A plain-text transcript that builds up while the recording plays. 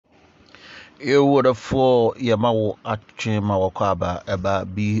You would have for Yamawo Achimawakaba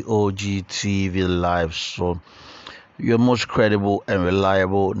about BOGTV Live. So your most credible and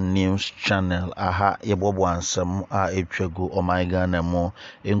reliable news channel. Aha, yebobo ansem etwegu omaiga na mo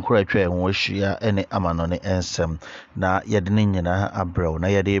enkuratwa enwohia ene amanone ensem na yede ne nyina abrew na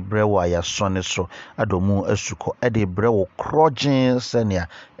yede brew ya sone so adomu asuko ede brew krogen senia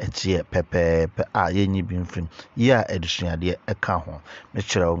etie pepepe yenyi bimfim ya edusuade eka ho me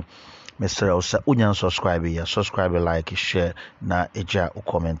kyerɛw Mr. Osa, unyan subscribe, like, share, na eja u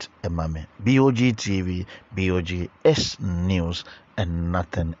comment emame. BOG TV, BOG S News, and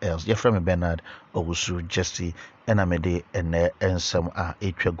nothing else. Your friend Bernard Owusu Jesse, enamede ene ensem a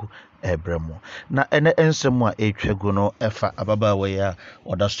etwegu ebremo. Na ene ensem a etwegu no efa ababa we ya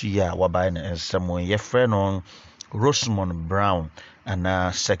odasu ya wabai na ensem your friend on Rosamond Brown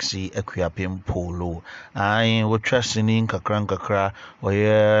and sexy Akuapem Poloo. I was trusting in kakra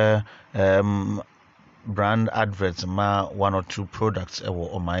or brand adverts ma 1 or 2 products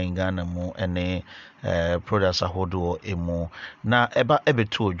ewo oman Ghana mu ene products ahodo emu na eba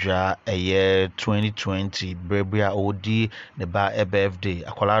ebeto dwa eye 2020 brebia odi ne ba birthday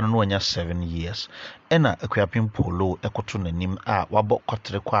akwala no anya 7 years ena Akuapem Poloo ekoto nanim a wabo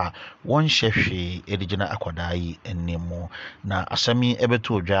kwatre kwa won hwehwe edigina akwada yi enemu na asami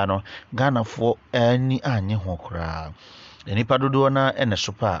ebeto dwa no Ghana fo ani anye ho kra enipa dodo na ene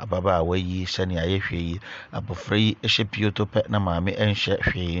sopa ababa wayi sene ayehwe yi abofra yi ehye pioto pe na maame enhye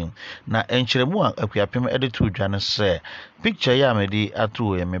hwe na enkyeremu a Akuapem edito dwa no se picture ya medi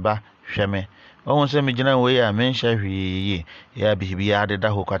ato ye meba hweme ohun se me gina we ya menhye hwe yi ya bibi ya deda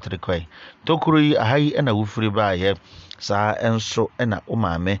ho kwatre kwai tokuru yi ahai ena wufuri ba ye saa enso ena o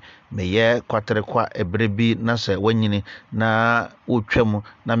maame meye kwatre kwa ebrebi na se wanyini na wotwam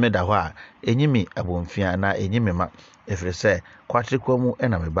na meda ho a enyimi abomfia na enyimi ma efrese kwatre kwa mu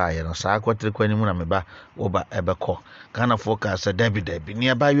ena me ba ye no saa kwatre kwa ni mu na me ba oba ebekọ Ghana forecast dabi ni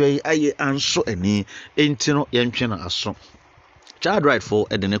abayo yi aye anso ani enti no yentwe na aso child right for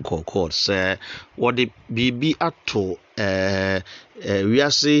edene call say what the bibi ato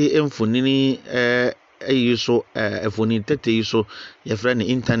wiase emfonini so efoni tete so ye friend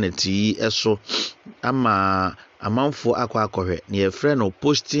internet yi eso ama amanfo akọhwe na ye friend no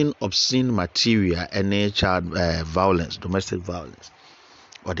posting obscene material and child violence, domestic violence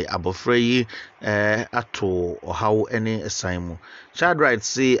or the abofra yi ato ohaw ene assignment child right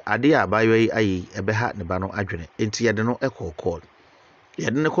say ade abayo yi ayi ebeha ne ba no adwene enti ye de no call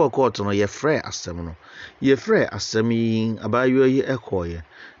yede ne call to no ye frɛ asɛm no ye frɛ asɛm yi abayo yi ekoye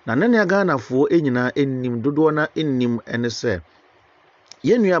na nane Ghana fo enyina ennim dodo na ennim ene sɛ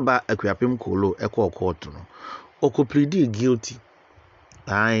yenua ba Akuapem Poloo call to no okopredi guilty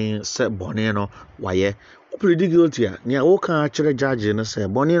ai sɛ bɔne no waye okopredi guilty a nia wo kan kyerɛ judge no sɛ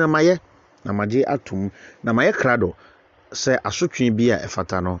bɔne na maye na magye atum na maye krado sɛ asotwe bi a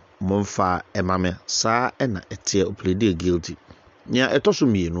efata no momfa emame saa ena etie okopredi guilty nia etoso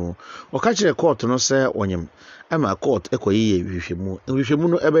mienu oka kyerɛ court no sɛ onyem ama court ekoyi hwehwemu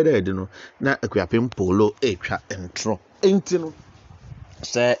no ebeda edi no na Akuapem Poloo etwa entro enti no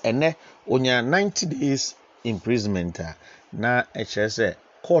sɛ ene onya 90 days imprisonment na ekyerɛ sɛ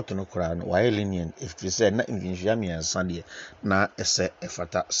court no kora no why lenient if we say na invinhia miensa de na ese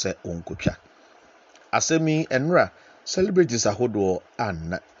efata sɛ onkotwa asemi enra celebrities ahodo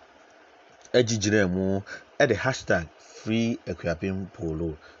anna agigina mu the hashtag free Akuapem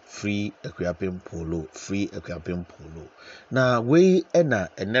Poloo, free Akuapem Poloo, free Akuapem Poloo. Na we ena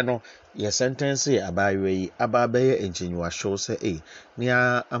eneno ye sentence abawe ababeye enchinywa show say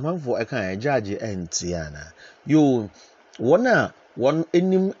nia amanfo eka judge entiana yo wona won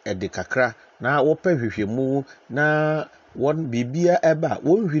enim ede kakra na wo pehwehwemu na won bibia eba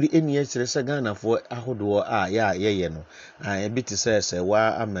won hwiri eni akyere se Ghana fo ahodo a ya yeye no ebiti se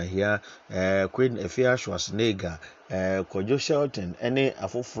wa amahia Queen Efia Schwarzenegger Kojo Shelton ene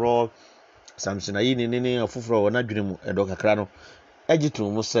afoforo Samson ayi ne afoforo wona dwenemu edo kakra no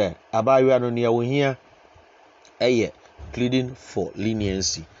egitu mu se abayo ano ne wohia eye pleading for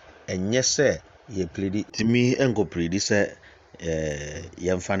leniency enye se ye plead timi engo plead se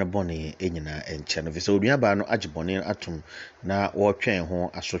yemfa ne bone enyina enche no visa odua ba no agbone atum na wo twen ho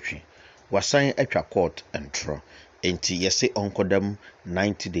asotwe wasan atwa court entro enti yese onkodam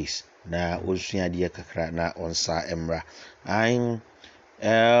 90 days na osuade kakra na onsa emra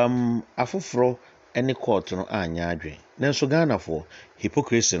afoforo ene court no anya adwen nanso Ghana for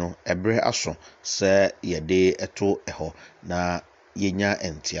hypocrisy no ebre aso se yede eto eho na yenya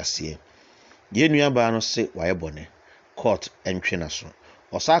entiase yenua ba no se waye bone court entwe na so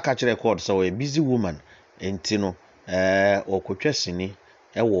osaka kire court so a busy woman enti no okotwa sini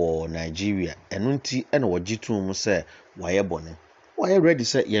ɛwɔ Nigeria ɛno nti ɛna wɔgye to mu sɛ wayɛ bɔne wayɛ ready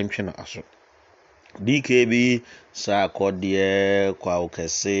sɛ yɛntwe no aso DKB Sakodeɛ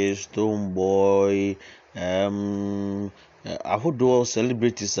Kwawkese Stone Boy ahodoɔ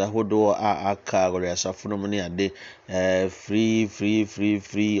celebrities ahodoɔ a aka asafo no mu ne ade free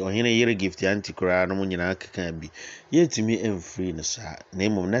ɔhene yere gift anti koraa no mu nyinaa keka bi yɛtumi free no saa na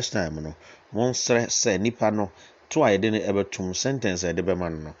mmom next time no monsrɛ sɛ nipa no to a yɛde no ɛbɛtum sentence a yɛde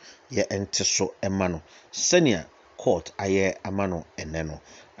bɛma no no yɛ ɛnte so ɛma no sɛnea court ayɛ ama no ɛnɛ no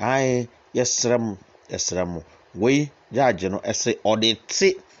ae yɛsrɛ mo wei judge no ɛsɛ ɔde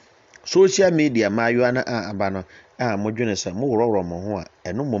social media maayewa na aba no modwene sɛ moworɔworɔ mo ho a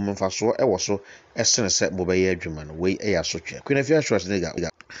ɛno mmom mfasoɔ ɛwɔ so ɛsene sɛ mobɛyɛ adwuma no wei ɛyɛ asotwe Queen Afia Schwarzenegger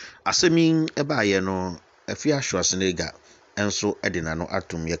asɛmi ɛbaayɛ no Afia Schwarzenegger enso ɛde nano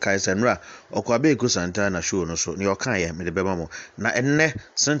atom yɛkae sɛ nra ɔkwabe ku Santana show no so ne ɔkaeɛ mede bɛma mo na ɛnnɛ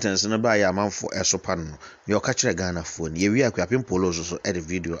sentence no baayɛ amanfo ɛso no ne ɔka kyerɛ Ghanafoɔ ne yɛwi Akuapem Poloo so ɛde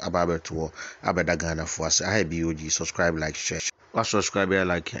video ababɛto abɛda Ghanafoɔ ase aha BOG subscribe like share subscribe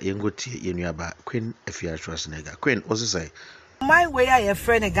like yengotie yenuaba Queen Afia Schwarzenegger Queen say my way I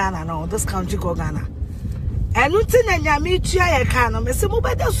friend in Ghana now this country called Ghana and nothing and yamitua ye can no me se mo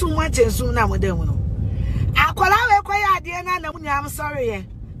beda so much ensu na mo dem no akwala we kwaya ade na na munyam sorry ye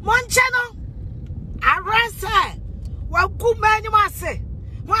monche no arrest wa kuma nyum ase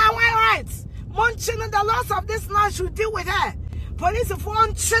why right monche no the loss of this land should deal with her police for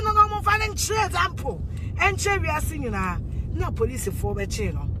monche no mo fa example enche wi ase nyina na police for be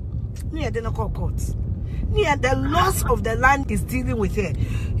che no near the court near the loss of the land is dealing with her.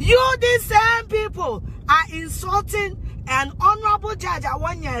 You these same people are insulting an honorable judge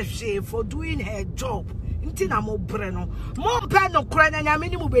for doing her job. Intina mo breno mo peno krena nya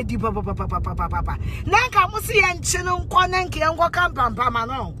mini mo bedi papa nanka mo si enche no nkọ nanka enko kampampa ma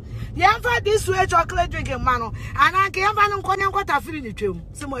no yemfa this way chocolate drinking ma no ananka yemfa no nkọ nyanko tafiri ni twem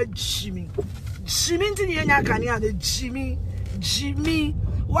se mo jimi ntini yenya kane ade jimi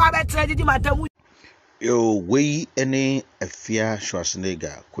wa betre didi matamu yo wei ene Afia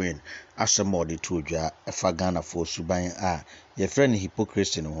Schwarzenegger Queen asemode to dwa efa Ghana for suban a ye friend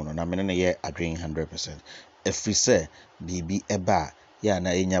hypocrisy no hono na mene ne ye adwen 100% efri se bibi eba ya na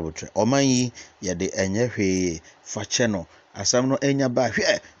enya botre oman yi ye de enye hwe fa che no asam no enya ba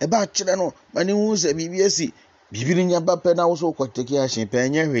hwe eba kire no mani hu se bibi asi bibi ni nya ba pe na wo so kwateki a hye pe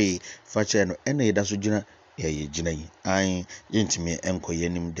enye hwe fa che no ena yeda so gina ye gina yi an yentimi enkoye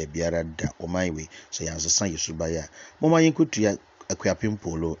nim da biara da omanwe so yansesa yesuba ya moma yinkutua Akuapem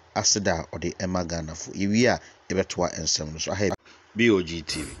Poloo aseda ode ema Ghanafo yewi a ebetoa ensem no so ha BOG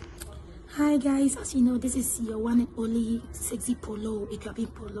TV. Hi guys, as you know, this is your one and only sexy Poloo, Akuapem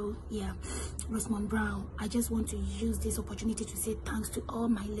Poloo. Yeah, Rosamond Brown. I just want to use this opportunity to say thanks to all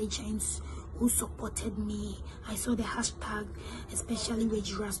my legends who supported me. I saw the hashtag, especially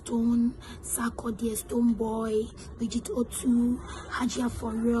Regina Stone, Sakodeɛ, Stone Boy, Bridget Otu, Hajia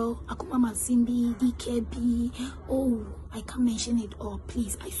For Real, Akuma Masimbi, DKB. Oh, I can't mention it all.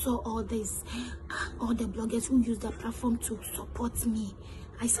 Please, I saw all this, all the bloggers who use their platform to support me.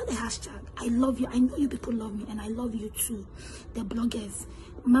 I saw the hashtag. I love you. I know you people love me, and I love you too. The bloggers,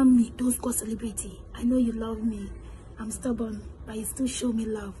 mommy, those go celebrity. I know you love me. I'm stubborn, but you still show me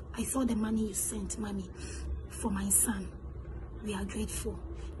love. I saw the money you sent, mommy, for my son. We are grateful.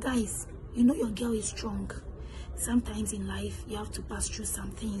 Guys, you know your girl is strong. Sometimes in life, you have to pass through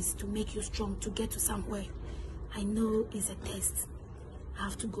some things to make you strong, to get to somewhere. I know it's a test I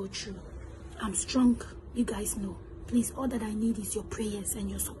have to go through. I'm strong. You guys know. Please, all that I need is your prayers and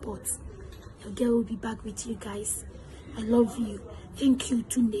your support. Your girl will be back with you guys. I love you. Thank you,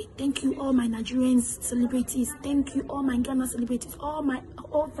 Tunde. Thank you, all my Nigerian celebrities. Thank you, all my Ghana celebrities. All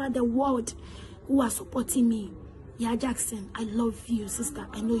over the world who are supporting me. Yeah, Jackson, I love you, sister.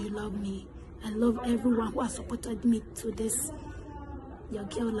 I know you love me. I love everyone who has supported me to this. Your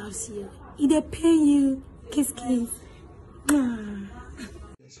girl loves you. They pay you. Kiss, kiss.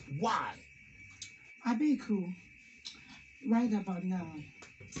 Why? I be cool. Right about now,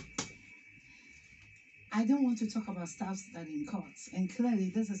 I don't want to talk about stuff that in courts, and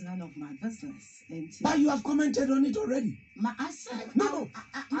clearly this is none of my business. But you have commented on it already. I said no.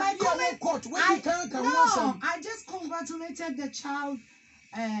 My comment. Court. I just congratulated the Child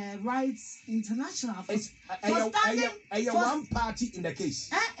Rights International for standing for one party in the case.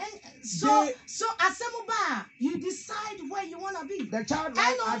 So Asemuba, you decide where you wanna be. The child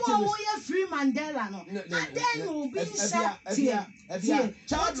rights activist. Free Mandela no. And then we'll be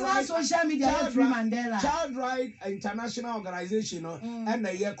Child rights social media free Mandela. Child Rights International Organization and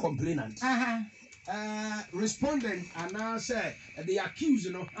a year complainant. respondent and now say the accused,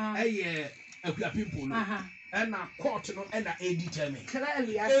 you know, Akuapem Poloo. And a court, you know, and a determined.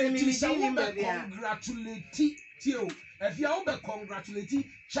 Clearly, I say, congratulate you. If you are congratulate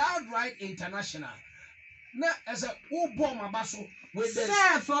Child Right International. Now, as a bomb abaso with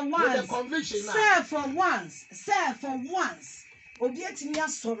the conviction. Sir, for once. Obietimi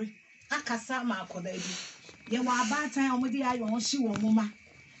asori. Akasa ma akodabi. Ye wa abatan omodi ayo won shi wo muma.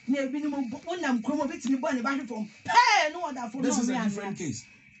 Na ebi ni mo wonam kromo betimi bo ne ba hwe from. Hey, no other for. This is a different case.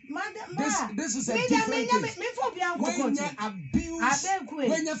 This is a different case. When you abuse,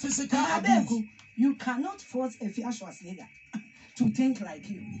 when you physical abuse, you cannot force a Fiashwas leader to think like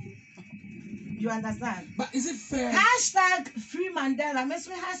you. You understand? But is it fair? Hashtag free Mandela.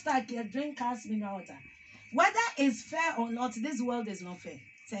 Hashtag your drink cast mineral water. Whether it's fair or not, this world is not fair.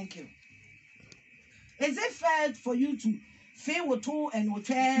 Thank you. Is it fair for you to fail to and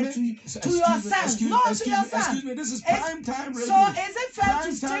to your son? No, to your son. Excuse me, this is prime time radio. So is it fair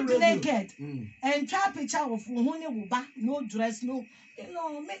to strip naked and try a picture of no dress, no, you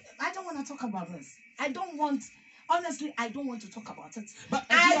know, I don't want to talk about this. Honestly, I don't want to talk about it. But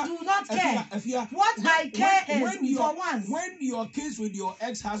I do not care. What I care is for once. When your case with your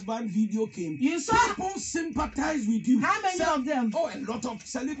ex-husband video came, you saw people sympathize with you. How many of them? Oh, a lot of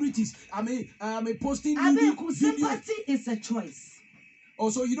celebrities. I mean, posting sympathy is a choice. Oh,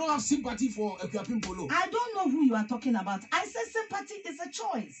 so you don't have sympathy for Akuapem Poloo? I don't know who you are talking about. I said sympathy is a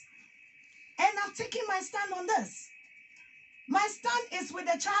choice. And I'm taking my stand on this. My stand is with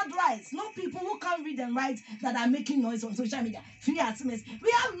the child rights, not people who can't read and write that are making noise on social media. Free estimates.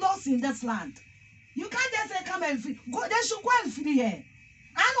 We have laws in this land. You can't just say come and free. Go, they should go and free here.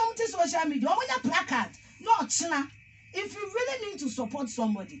 I don't want social media. I want a placard. No, China. If you really need to support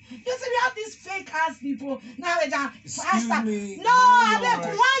somebody, you see we have these fake ass people now.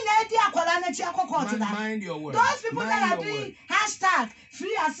 Mind your words. Those people that are doing hashtag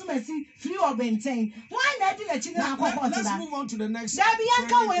free assumacy, free or maintain. Why not do the children? Let's move on to the next. Why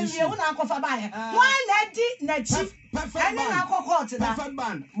not do the perfect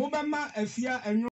ban. Mobema Efia and